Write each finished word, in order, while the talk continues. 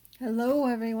Hello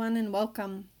everyone and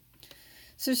welcome.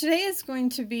 So today is going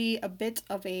to be a bit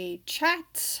of a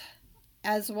chat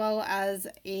as well as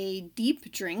a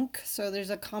deep drink. So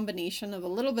there's a combination of a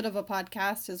little bit of a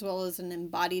podcast as well as an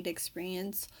embodied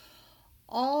experience,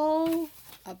 all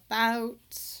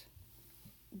about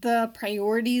the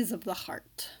priorities of the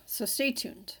heart. So stay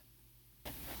tuned.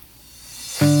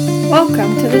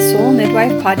 Welcome to the Soul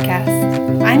Midwife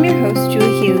Podcast. I'm your host,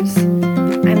 Julie Hughes.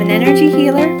 I'm an energy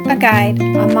healer, a guide,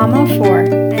 a mama of four,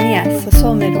 and yes, a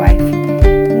soul midwife.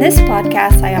 In this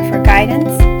podcast, I offer guidance,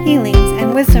 healings,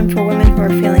 and wisdom for women who are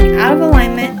feeling out of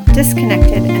alignment,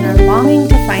 disconnected, and are longing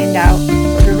to find out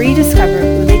or to rediscover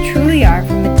who they truly are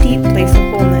from a deep place of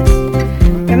wholeness.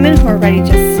 Women who are ready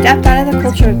to step out of the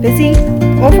culture of busy,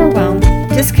 overwhelmed,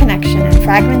 disconnection, and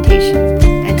fragmentation,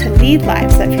 and to lead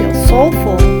lives that feel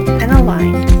soulful and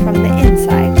aligned from the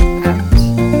inside out.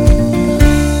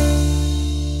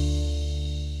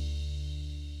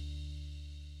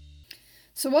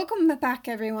 So welcome back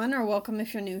everyone, or welcome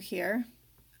if you're new here.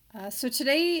 So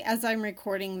today, as I'm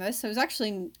recording this, I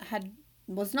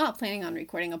was not planning on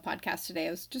recording a podcast today.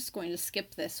 I was just going to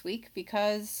skip this week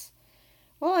because,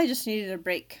 well, I just needed a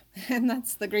break. And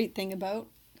that's the great thing about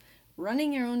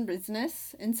running your own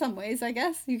business. In some ways, I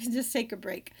guess, you can just take a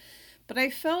break. But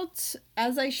I felt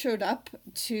as I showed up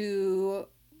to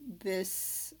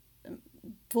this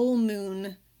full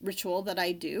moon ritual that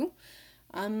I do,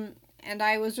 and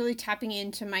I was really tapping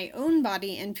into my own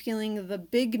body and feeling the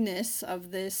bigness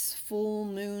of this full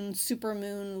moon,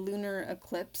 supermoon, lunar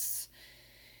eclipse,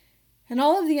 and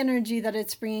all of the energy that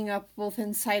it's bringing up both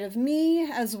inside of me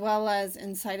as well as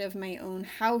inside of my own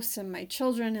house and my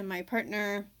children and my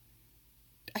partner.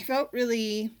 I felt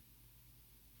really,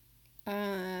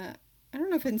 I don't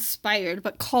know if inspired,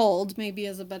 but called maybe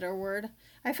is a better word.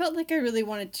 I felt like I really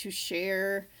wanted to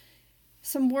share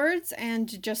some words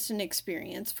and just an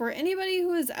experience for anybody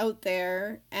who is out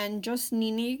there and just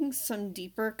needing some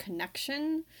deeper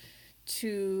connection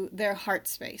to their heart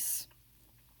space.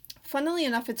 Funnily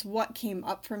enough, it's what came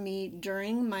up for me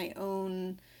during my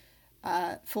own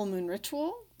full moon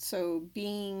ritual. So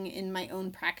being in my own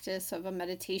practice of a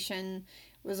meditation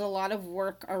was a lot of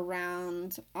work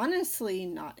around, honestly,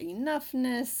 not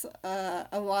enoughness,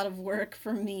 a lot of work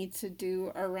for me to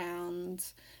do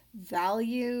around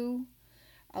value,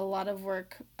 a lot of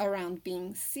work around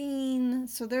being seen.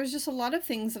 So there's just a lot of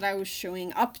things that I was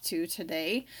showing up to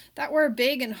today that were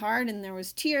big and hard, and there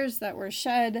was tears that were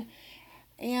shed.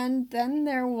 And then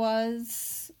there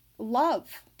was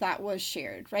love that was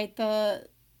shared, right? The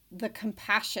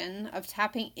compassion of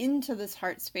tapping into this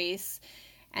heart space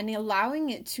and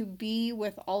allowing it to be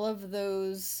with all of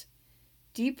those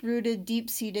deep-rooted,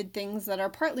 deep-seated things that are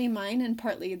partly mine and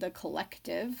partly the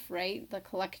collective, right? The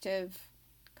collective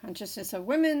consciousness of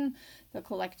women, the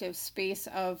collective space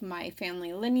of my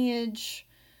family lineage,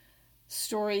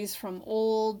 stories from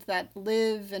old that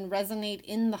live and resonate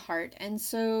in the heart. And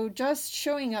so just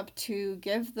showing up to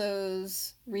give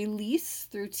those release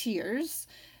through tears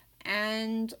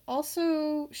and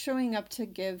also showing up to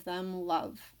give them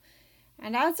love.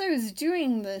 And as I was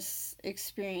doing this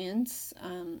experience,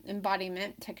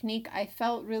 embodiment technique, I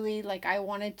felt really like I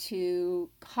wanted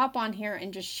to hop on here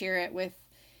and just share it with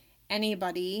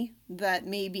anybody that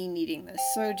may be needing this.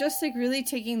 So just like really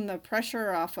taking the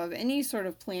pressure off of any sort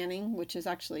of planning, which is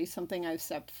actually something I've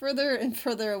stepped further and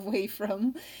further away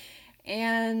from,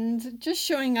 and just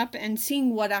showing up and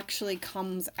seeing what actually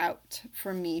comes out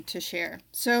for me to share.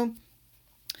 So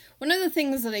one of the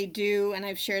things that I do, and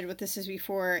I've shared with this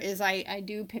before, is I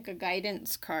do pick a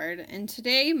guidance card. And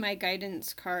today my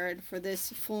guidance card for this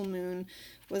full moon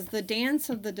was the dance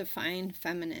of the divine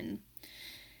feminine.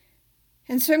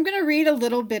 And so I'm going to read a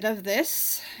little bit of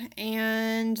this,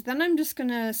 and then I'm just going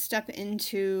to step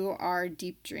into our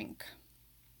deep drink.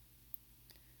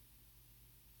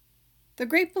 The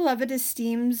Great Beloved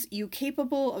esteems you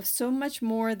capable of so much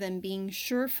more than being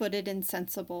sure-footed and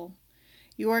sensible.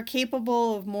 You are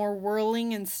capable of more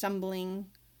whirling and stumbling,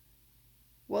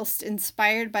 whilst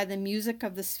inspired by the music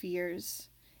of the spheres.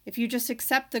 If you just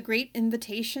accept the great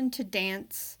invitation to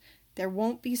dance, there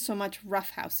won't be so much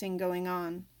roughhousing going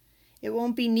on. It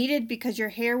won't be needed because your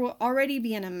hair will already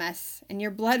be in a mess, and your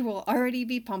blood will already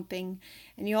be pumping,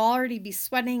 and you'll already be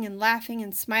sweating and laughing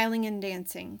and smiling and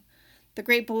dancing. The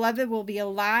Great Beloved will be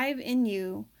alive in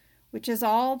you, which is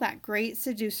all that great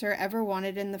seducer ever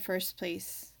wanted in the first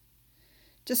place.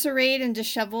 Disarrayed and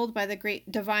disheveled by the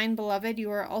great divine beloved, you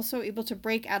are also able to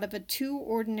break out of a too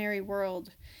ordinary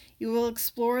world. You will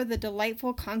explore the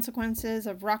delightful consequences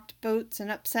of rocked boats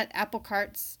and upset apple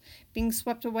carts. Being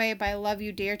swept away by love,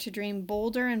 you dare to dream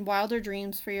bolder and wilder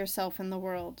dreams for yourself and the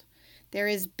world. There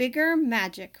is bigger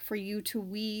magic for you to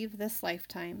weave this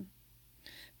lifetime.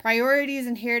 Priorities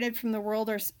inherited from the world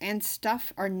and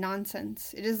stuff are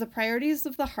nonsense. It is the priorities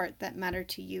of the heart that matter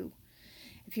to you.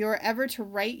 If you are ever to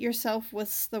right yourself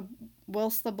whilst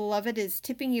the beloved is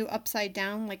tipping you upside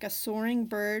down like a soaring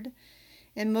bird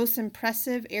in most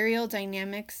impressive aerial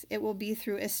dynamics, it will be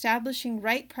through establishing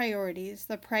right priorities,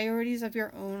 the priorities of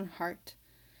your own heart.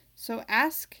 So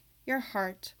ask your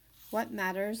heart what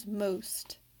matters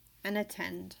most and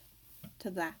attend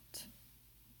to that.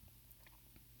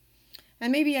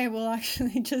 And maybe I will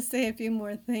actually just say a few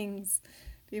more things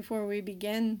before we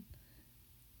begin.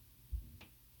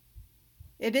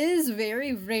 It is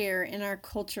very rare in our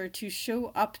culture to show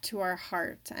up to our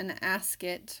heart and ask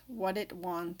it what it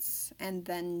wants and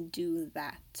then do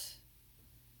that.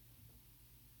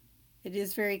 It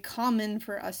is very common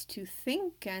for us to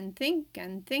think and think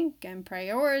and think and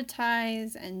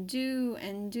prioritize and do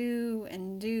and do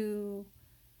and do.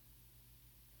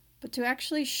 But to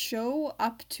actually show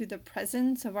up to the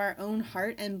presence of our own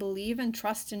heart and believe and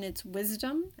trust in its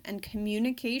wisdom and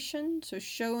communication, so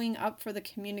showing up for the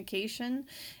communication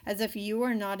as if you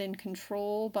are not in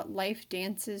control, but life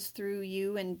dances through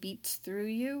you and beats through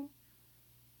you,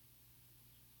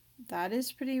 that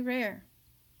is pretty rare.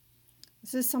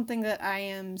 This is something that I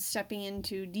am stepping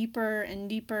into deeper and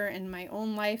deeper in my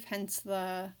own life, hence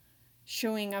the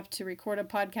showing up to record a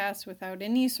podcast without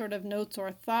any sort of notes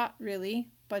or thought, really,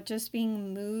 but just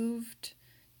being moved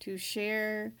to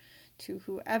share to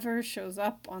whoever shows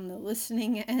up on the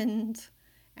listening end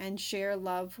and share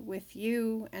love with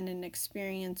you and an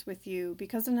experience with you.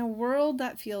 Because in a world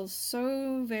that feels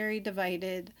so very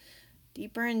divided,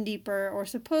 deeper and deeper, or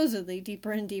supposedly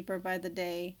deeper and deeper by the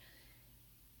day,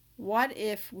 what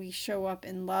if we show up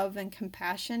in love and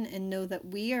compassion and know that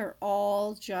we are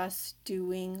all just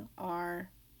doing our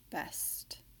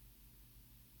best?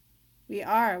 We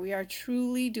are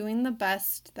truly doing the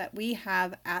best that we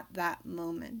have at that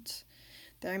moment.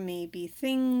 There may be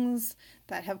things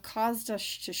that have caused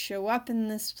us to show up in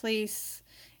this place,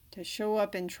 to show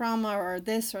up in trauma or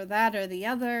this or that or the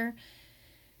other.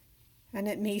 And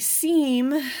it may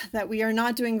seem that we are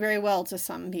not doing very well to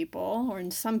some people, or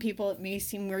in some people it may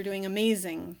seem we're doing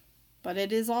amazing. But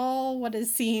it is all what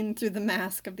is seen through the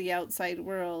mask of the outside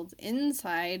world.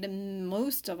 Inside,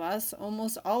 most of us,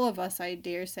 almost all of us, I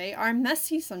dare say, are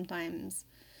messy sometimes.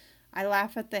 I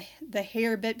laugh at the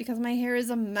hair bit because my hair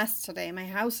is a mess today. My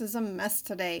house is a mess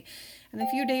today. And a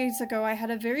few days ago, I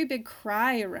had a very big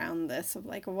cry around this of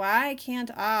like, why can't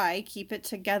I keep it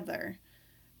together?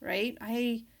 Right?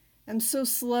 I am so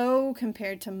slow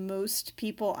compared to most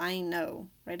people I know.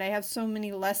 Right? I have so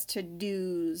many less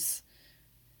to-dos.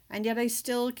 And yet I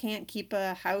still can't keep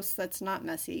a house that's not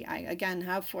messy. I, again,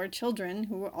 have 4 children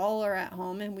who all are at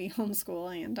home and we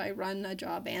homeschool and I run a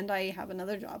job and I have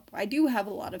another job. I do have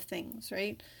a lot of things,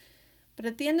 right? But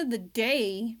at the end of the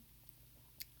day,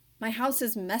 my house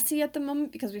is messy at the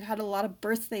moment because we've had a lot of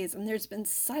birthdays and there's been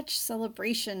such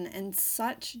celebration and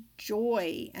such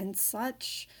joy and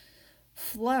such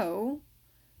flow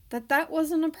that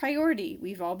wasn't a priority.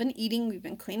 We've all been eating, we've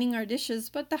been cleaning our dishes,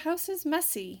 but the house is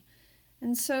messy.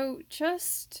 And so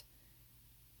just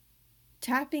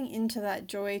tapping into that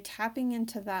joy, tapping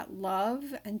into that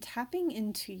love, and tapping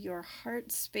into your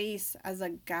heart space as a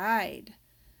guide,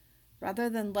 rather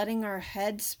than letting our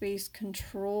head space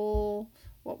control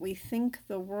what we think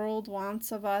the world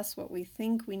wants of us, what we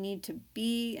think we need to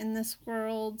be in this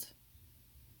world.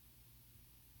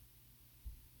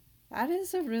 That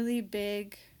is a really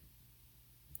big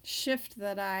shift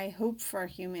that I hope for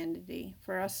humanity,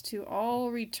 for us to all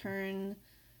return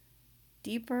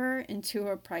deeper into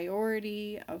a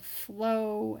priority of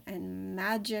flow and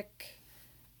magic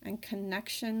and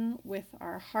connection with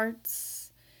our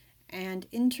hearts and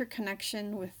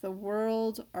interconnection with the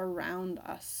world around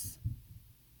us.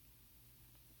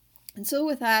 And so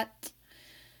with that,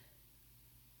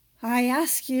 I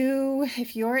ask you,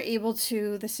 if you're able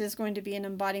to, this is going to be an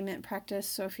embodiment practice,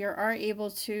 so if you are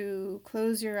able to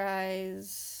close your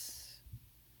eyes,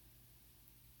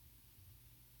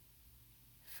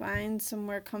 find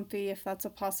somewhere comfy if that's a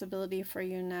possibility for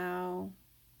you now.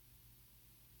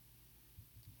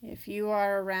 If you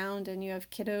are around and you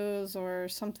have kiddos or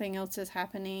something else is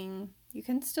happening, you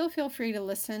can still feel free to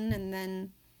listen and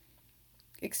then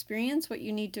experience what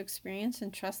you need to experience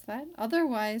and trust that.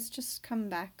 Otherwise, just come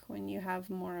back when you have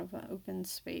more of an open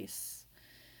space.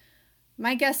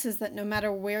 My guess is that no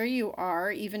matter where you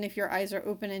are, even if your eyes are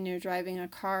open and you're driving a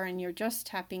car and you're just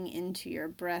tapping into your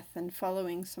breath and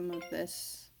following some of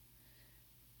this,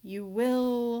 you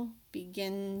will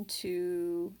begin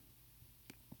to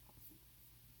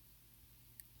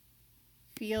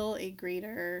feel a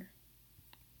greater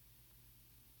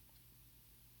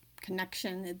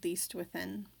connection, at least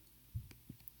within.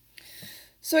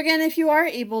 So again, if you are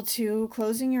able to,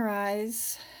 closing your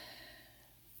eyes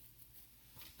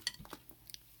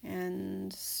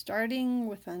and starting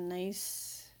with a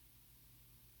nice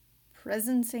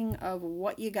presencing of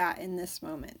what you got in this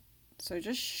moment. So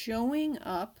just showing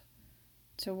up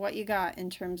to what you got in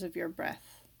terms of your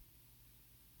breath.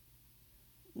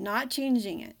 Not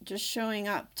changing it, just showing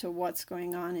up to what's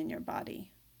going on in your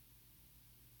body.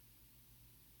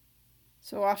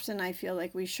 So often I feel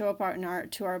like we show up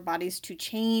to our bodies to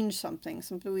change something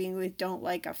we don't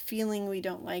like, a feeling we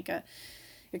don't like, a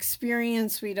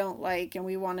experience we don't like, and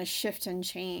we want to shift and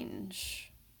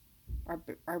change.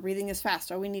 Our breathing is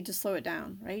fast. Oh, we need to slow it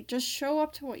down, right? Just show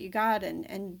up to what you got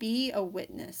and be a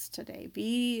witness today.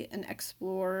 Be an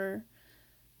explorer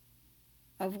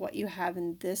of what you have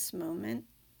in this moment.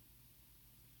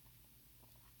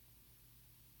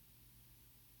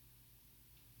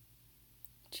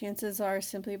 Chances are,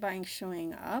 simply by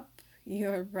showing up,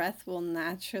 your breath will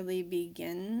naturally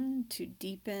begin to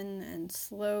deepen and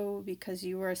slow because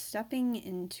you are stepping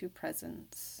into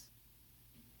presence.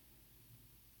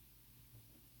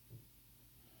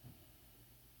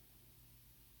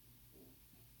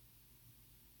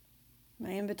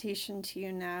 My invitation to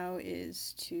you now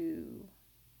is to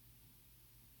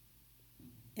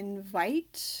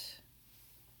invite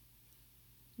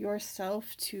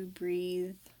yourself to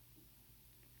breathe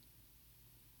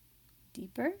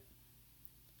deeper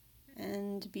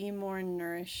and be more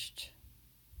nourished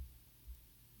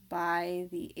by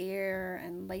the air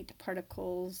and light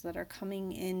particles that are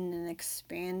coming in and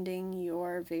expanding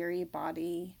your very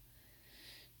body,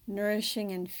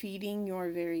 nourishing and feeding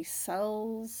your very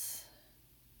cells,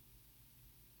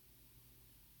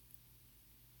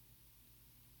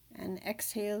 and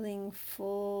exhaling,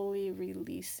 fully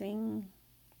releasing.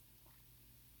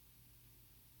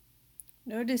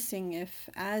 Noticing if,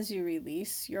 as you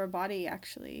release, your body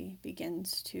actually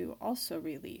begins to also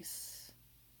release.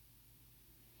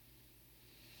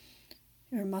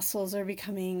 Your muscles are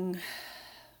becoming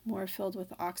more filled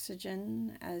with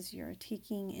oxygen as you're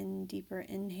taking in deeper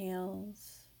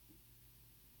inhales.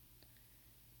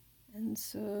 And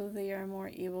so they are more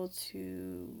able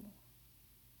to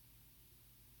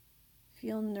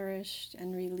feel nourished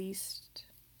and released.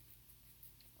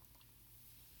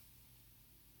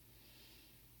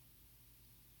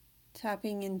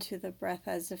 Tapping into the breath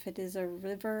as if it is a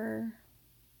river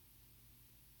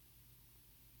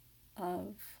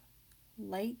of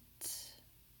light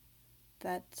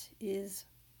that is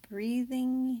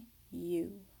breathing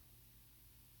you.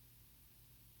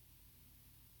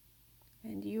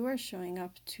 And you are showing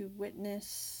up to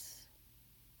witness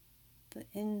the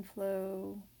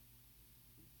inflow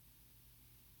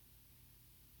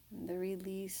and the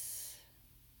release,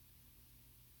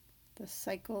 the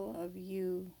cycle of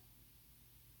you.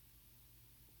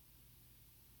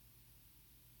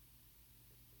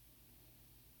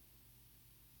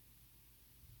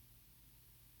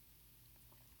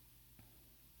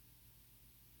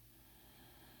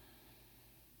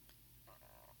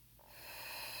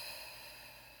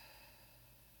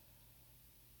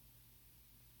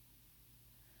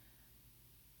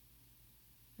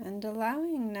 And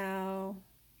allowing now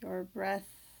your breath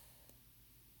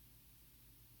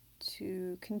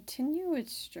to continue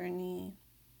its journey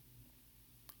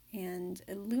and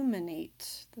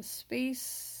illuminate the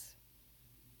space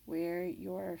where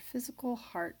your physical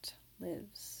heart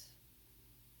lives.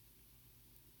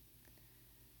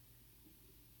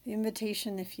 The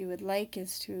invitation, if you would like,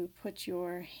 is to put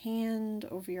your hand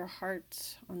over your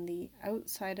heart on the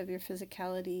outside of your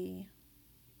physicality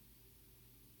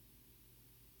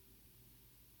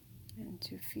and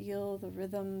to feel the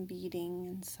rhythm beating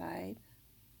inside.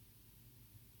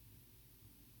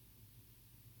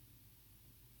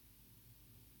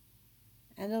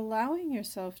 And allowing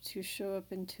yourself to show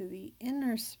up into the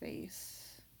inner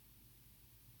space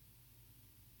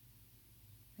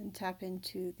and tap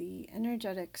into the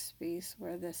energetic space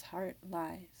where this heart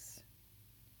lies.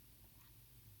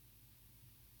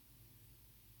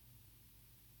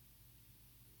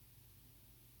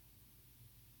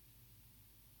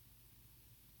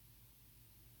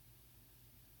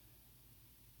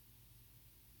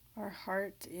 Our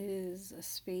heart is a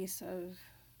space of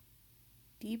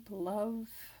deep love,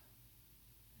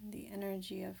 the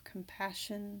energy of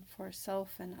compassion for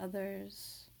self and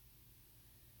others.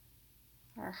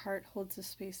 Our heart holds a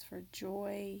space for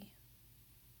joy,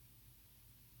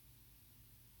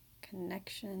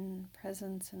 connection,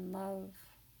 presence, and love.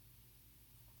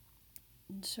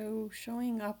 And so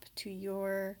showing up to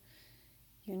your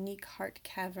unique heart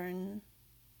cavern.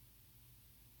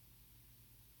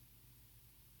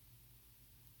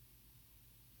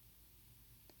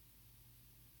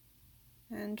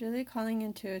 And really calling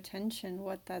into attention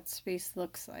what that space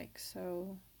looks like.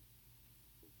 So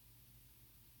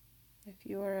if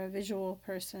you are a visual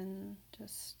person,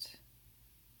 just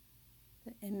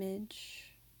the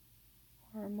image,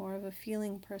 or more of a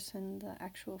feeling person, the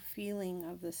actual feeling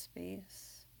of the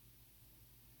space.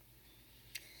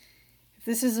 If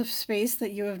this is a space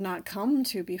that you have not come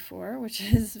to before, which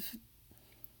is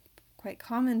quite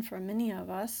common for many of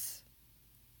us,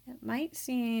 it might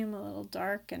seem a little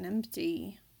dark and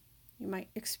empty. You might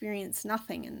experience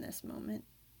nothing in this moment.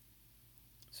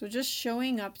 So just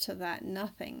showing up to that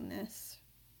nothingness,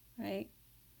 right?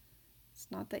 It's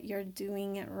not that you're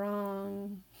doing it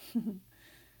wrong.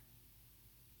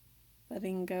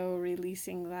 Letting go,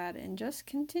 releasing that, and just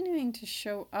continuing to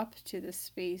show up to the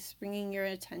space, bringing your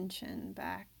attention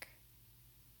back.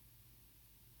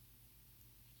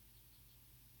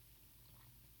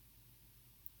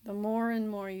 The more and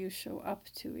more you show up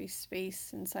to a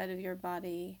space inside of your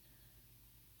body,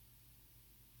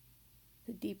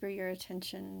 the deeper your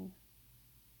attention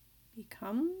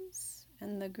becomes,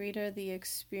 and the greater the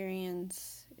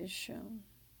experience is shown.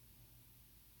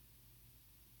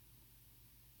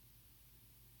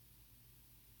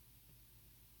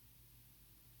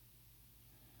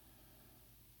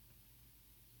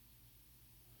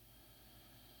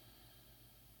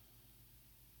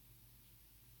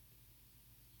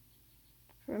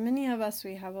 For many of us,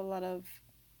 we have a lot of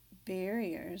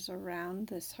barriers around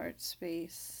this heart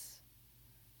space,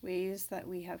 ways that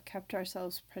we have kept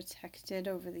ourselves protected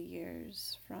over the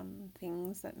years from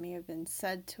things that may have been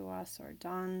said to us or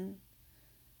done.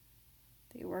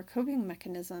 They were coping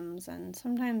mechanisms, and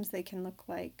sometimes they can look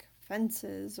like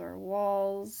fences or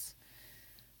walls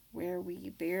where we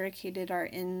barricaded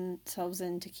ourselves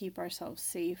in to keep ourselves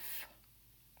safe.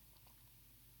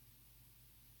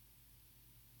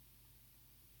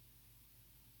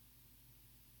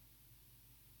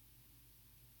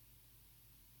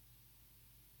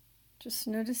 Just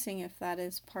noticing if that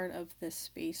is part of this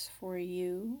space for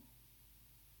you,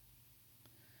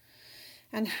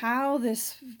 and how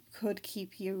this could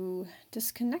keep you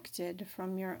disconnected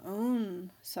from your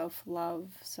own self-love,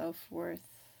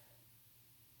 self-worth,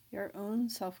 your own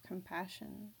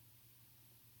self-compassion.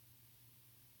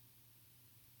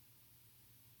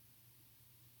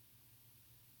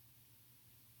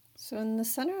 So in the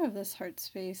center of this heart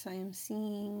space, I am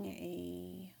seeing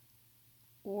a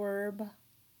orb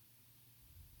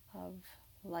of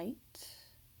light,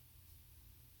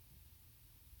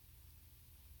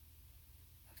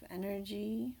 of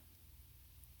energy.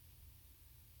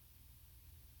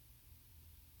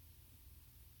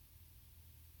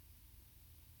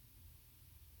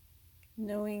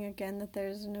 Knowing again that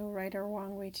there's no right or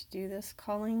wrong way to do this,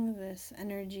 calling this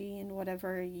energy and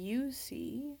whatever you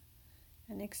see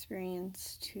and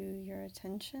experience to your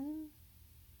attention.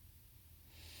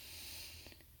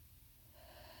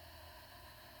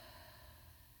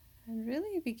 And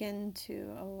really begin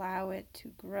to allow it to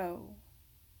grow,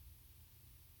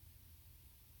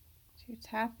 to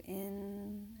tap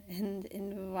in and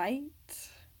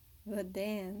invite the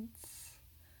dance.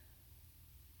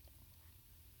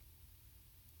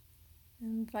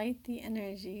 Invite the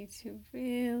energy to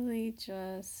really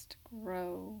just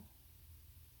grow.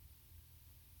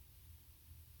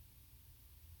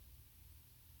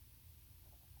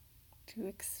 To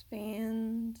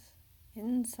expand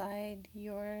inside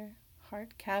your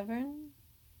heart cavern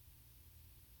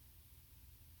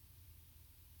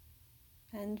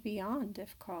and beyond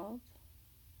if called.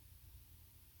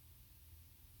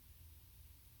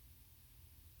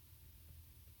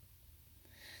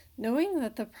 Knowing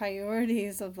that the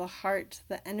priorities of the heart,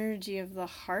 the energy of the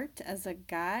heart as a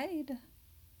guide,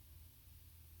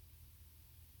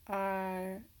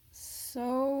 are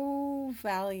so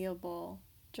valuable.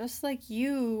 Just like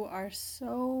you are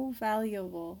so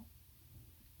valuable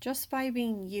just by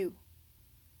being you.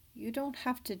 You don't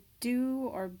have to do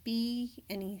or be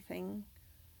anything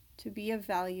to be of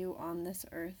value on this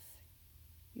earth.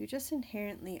 You just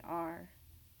inherently are.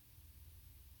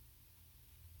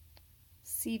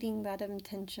 Seeding that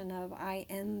intention of I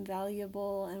am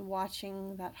valuable and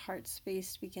watching that heart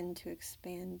space begin to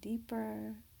expand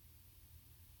deeper.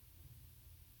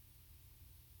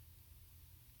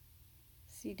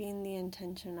 Seeding the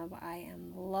intention of I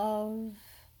am love,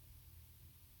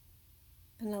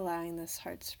 and allowing this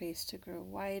heart space to grow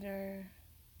wider.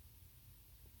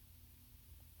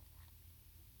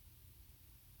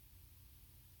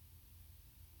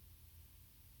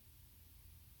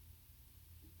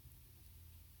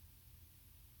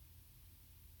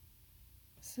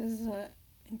 This is an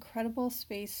incredible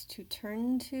space to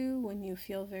turn to when you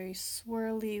feel very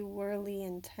swirly, whirly,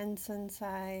 and tense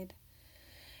inside,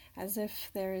 as if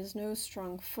there is no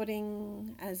strong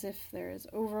footing, as if there is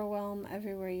overwhelm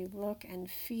everywhere you look and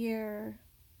fear.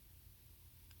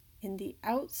 In the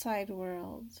outside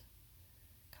world,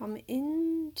 come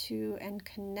into and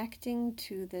connecting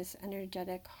to this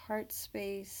energetic heart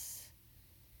space,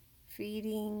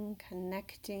 feeding,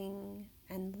 connecting,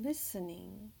 and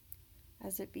listening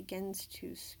as it begins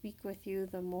to speak with you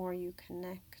the more you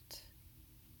connect.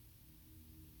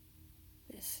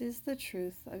 This is the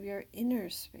truth of your inner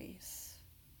space.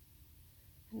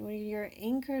 And when you're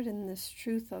anchored in this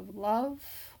truth of love,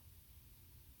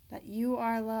 that you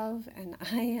are love and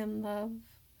I am love,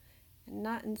 and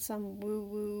not in some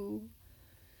woo-woo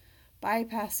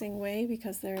bypassing way,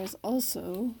 because there is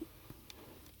also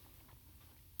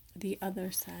the other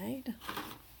side,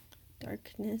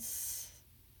 darkness.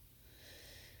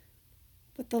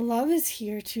 But the love is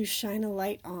here to shine a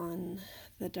light on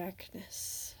the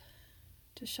darkness,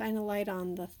 to shine a light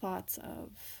on the thoughts of,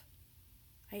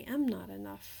 I am not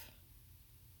enough,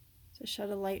 to shed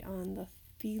a light on the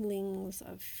feelings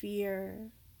of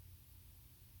fear,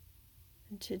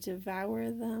 and to devour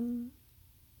them,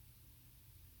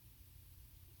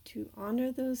 to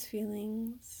honor those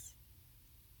feelings,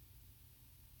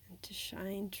 and to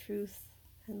shine truth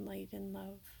and light and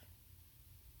love.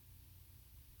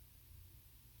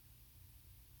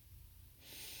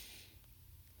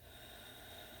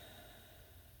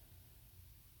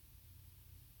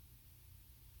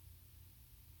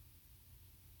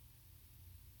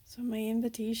 So my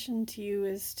invitation to you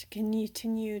is to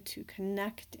continue to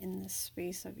connect in this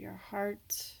space of your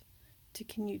heart, to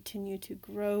continue to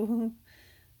grow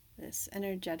this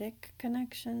energetic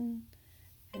connection,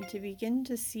 and to begin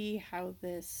to see how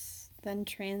this then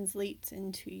translates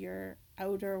into your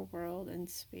outer world and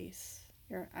space,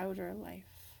 your outer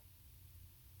life.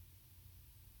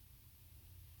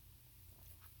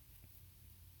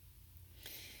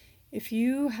 If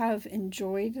you have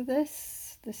enjoyed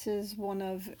this is one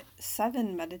of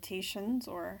 7 meditations,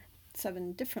 or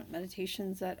 7 different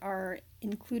meditations that are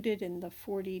included in the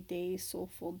 40-day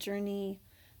soulful journey.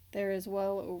 There is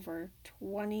well over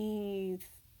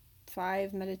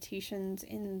 25 meditations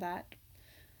in that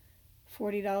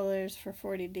 $40 for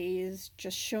 40 days,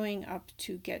 just showing up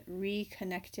to get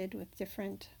reconnected with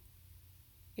different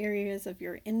areas of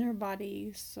your inner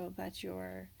body so that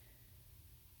your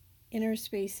inner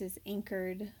space is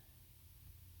anchored.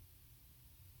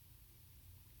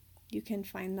 You can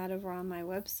find that over on my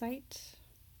website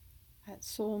at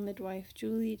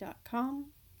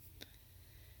soulmidwifejulie.com.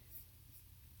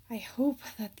 I hope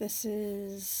that this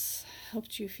has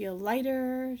helped you feel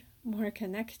lighter, more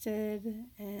connected,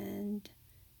 and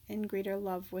in greater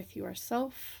love with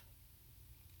yourself.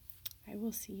 I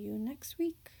will see you next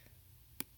week.